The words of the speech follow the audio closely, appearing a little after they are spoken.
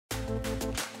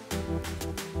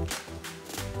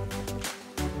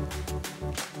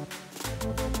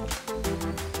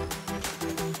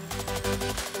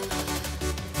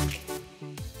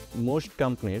Most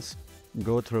companies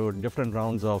go through different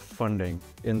rounds of funding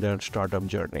in their startup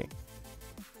journey.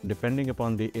 Depending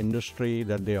upon the industry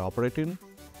that they operate in,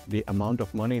 the amount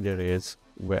of money they raise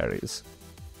varies.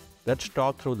 Let's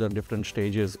talk through the different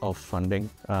stages of funding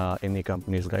in a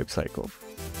company's life cycle.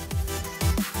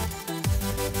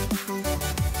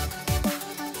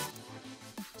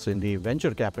 So in the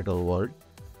venture capital world,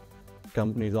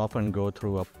 companies often go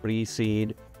through a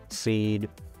pre-seed, seed,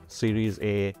 Series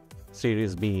A,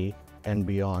 Series B, and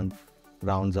beyond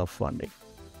rounds of funding.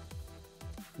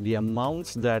 The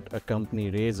amounts that a company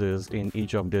raises in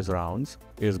each of these rounds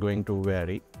is going to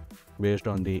vary based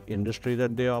on the industry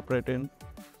that they operate in,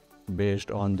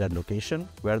 based on their location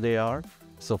where they are.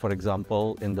 So for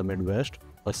example, in the Midwest,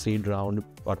 a seed round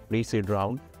or pre-seed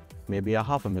round may be a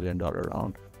 $500,000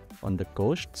 round. On the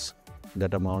coasts,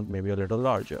 that amount may be a little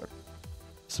larger.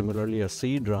 Similarly, a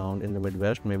seed round in the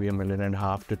Midwest may be $1.5 million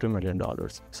to $2 million,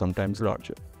 sometimes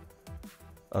larger.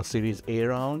 A Series A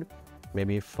round may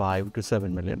be $5 to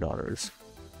 $7 million.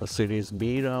 A Series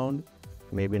B round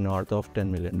may be north of $10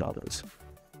 million.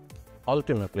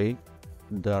 Ultimately,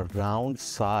 the round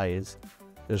size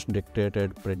is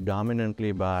dictated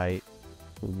predominantly by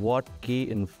what key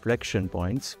inflection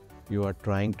points you are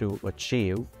trying to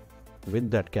achieve with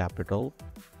that capital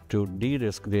to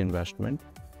de-risk the investment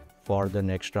for the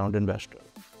next round investor.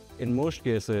 In most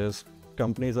cases,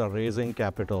 companies are raising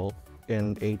capital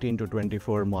in 18 to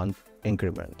 24 month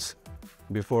increments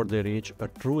before they reach a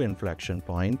true inflection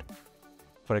point.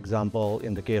 For example,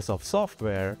 in the case of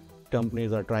software,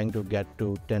 companies are trying to get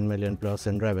to 10 million plus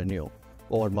in revenue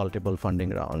over multiple funding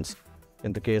rounds.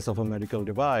 In the case of a medical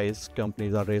device,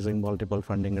 companies are raising multiple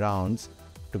funding rounds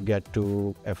to get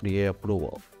to FDA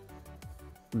approval.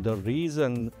 The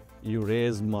reason you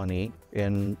raise money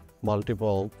in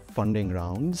multiple funding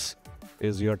rounds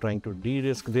is you're trying to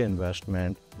de-risk the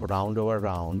investment round over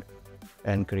round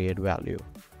and create value.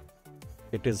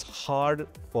 It is hard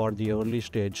for the early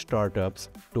stage startups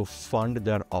to fund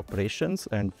their operations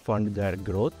and fund their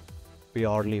growth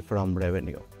purely from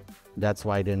revenue. That's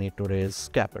why they need to raise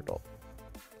capital.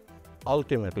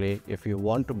 Ultimately, if you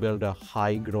want to build a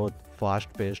high growth,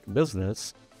 fast-paced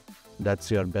business,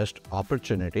 that's your best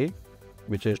opportunity,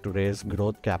 which is to raise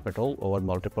growth capital over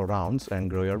multiple rounds and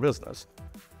grow your business.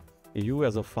 You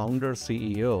as a founder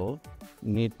CEO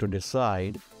need to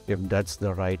decide if that's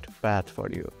the right path for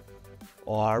you.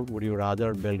 Or would you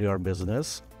rather build your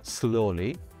business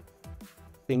slowly,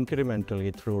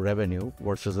 incrementally through revenue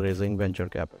versus raising venture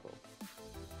capital?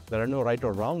 There are no right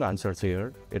or wrong answers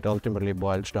here. It ultimately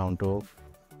boils down to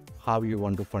how you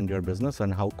want to fund your business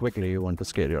and how quickly you want to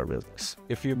scale your business.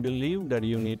 If you believe that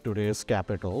you need to raise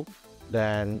capital,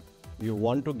 then you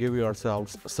want to give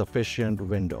yourselves sufficient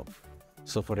window.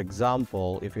 So for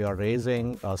example, if you are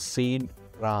raising a seed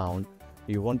round,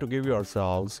 you want to give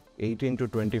yourselves 18 to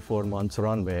 24 months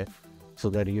runway so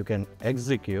that you can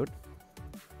execute,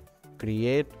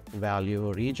 create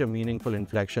value, reach a meaningful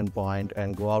inflection point,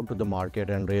 and go out to the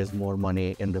market and raise more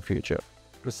money in the future.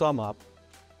 To sum up,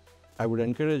 I would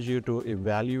encourage you to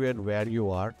evaluate where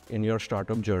you are in your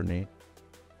startup journey,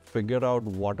 figure out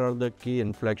what are the key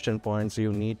inflection points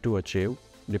you need to achieve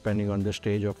depending on the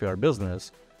stage of your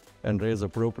business, and raise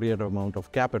appropriate amount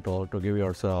of capital to give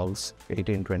yourselves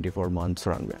 18-24 months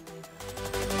runway.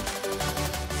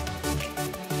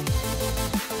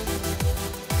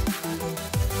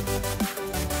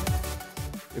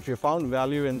 If you found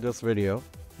value in this video,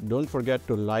 don't forget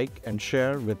to like and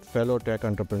share with fellow tech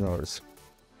entrepreneurs.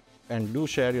 And do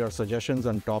share your suggestions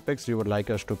on topics you would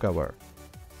like us to cover.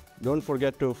 Don't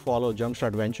forget to follow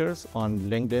Jumpstart Ventures on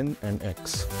LinkedIn and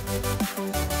X.